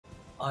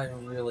I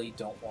really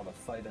don't want to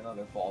fight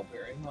another ball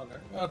bearing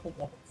hunter. I don't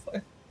want to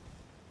fight.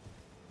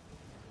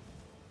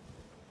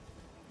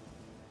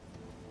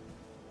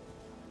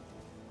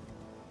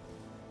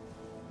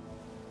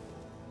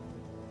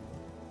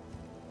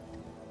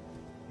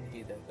 I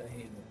hate it. I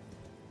hate it.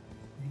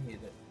 I hate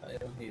it. I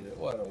don't hate it.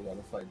 Why do I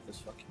gotta fight this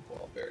fucking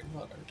ball bearing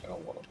hunter? I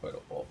don't want to fight a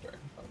ball bearing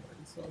hunter.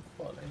 It's not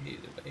fun. I hate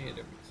it. I hate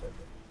every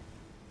second.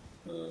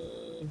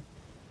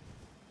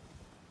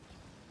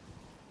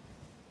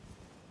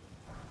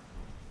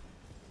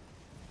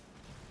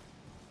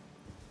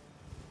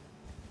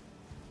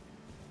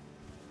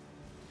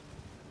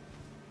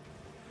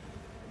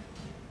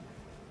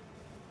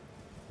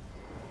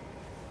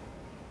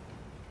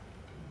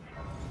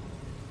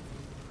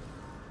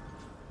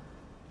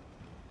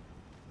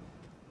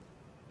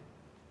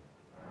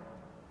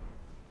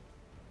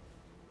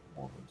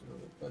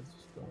 I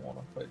just don't want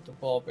to fight the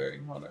ball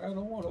bearing hunter. I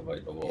don't want to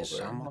fight the ball bearing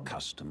hunter. Some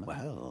customer.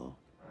 Well.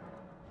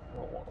 I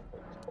don't want to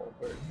fight the ball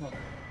bearing hunter.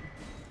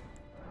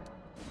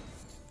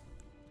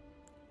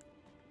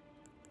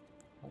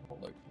 I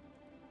don't like it.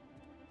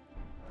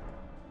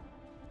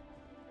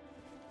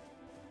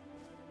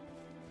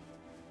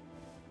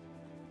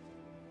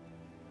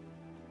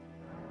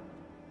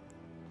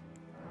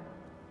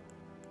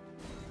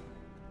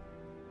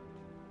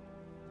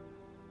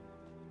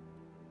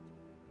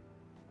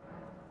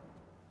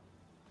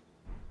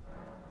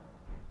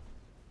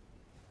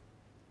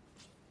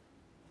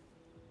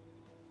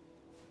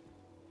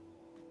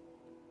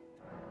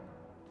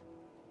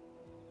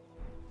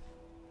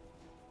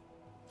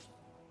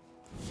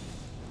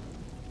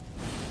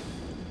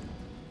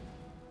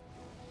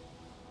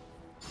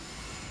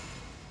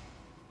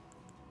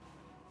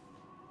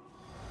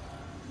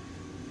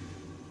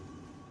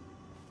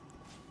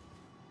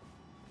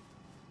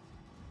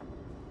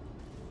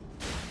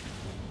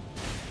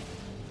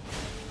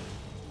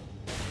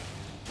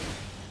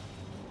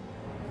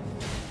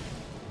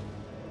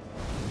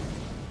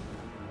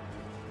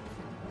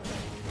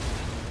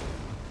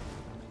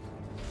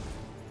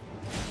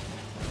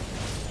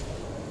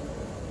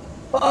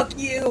 Fuck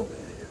you!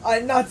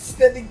 I'm not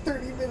spending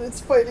 30 minutes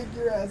fighting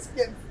your ass.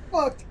 Get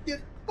fucked, get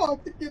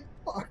fucked, get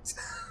fucked.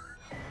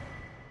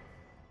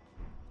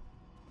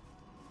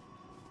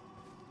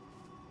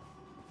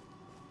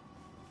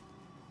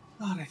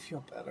 God, I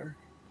feel better.